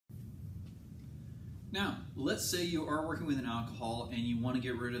Now, let's say you are working with an alcohol and you want to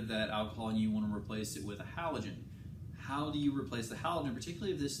get rid of that alcohol and you want to replace it with a halogen. How do you replace the halogen,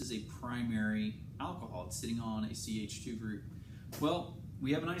 particularly if this is a primary alcohol? It's sitting on a CH2 group. Well,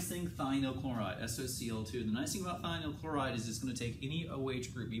 we have a nice thing, thionyl chloride, SOCl2. The nice thing about thionyl chloride is it's going to take any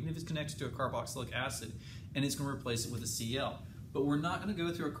OH group, even if it's connected to a carboxylic acid, and it's going to replace it with a Cl. But we're not going to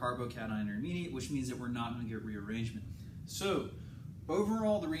go through a carbocation intermediate, which means that we're not going to get rearrangement. So,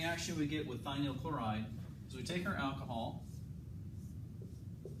 overall, the reaction we get with thionyl chloride is we take our alcohol,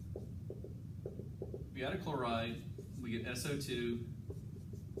 we add a chloride, we get SO2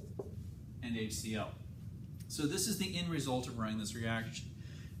 and HCl. So this is the end result of running this reaction.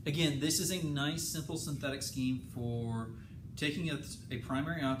 Again, this is a nice, simple synthetic scheme for taking a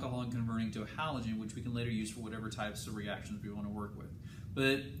primary alcohol and converting it to a halogen, which we can later use for whatever types of reactions we want to work with.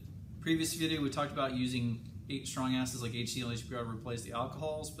 But previous video, we talked about using strong acids like HCl, HBr to replace the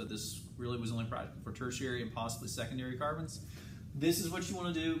alcohols, but this really was only practical for tertiary and possibly secondary carbons. This is what you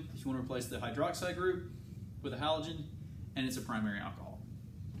want to do if you want to replace the hydroxide group with a halogen, and it's a primary alcohol.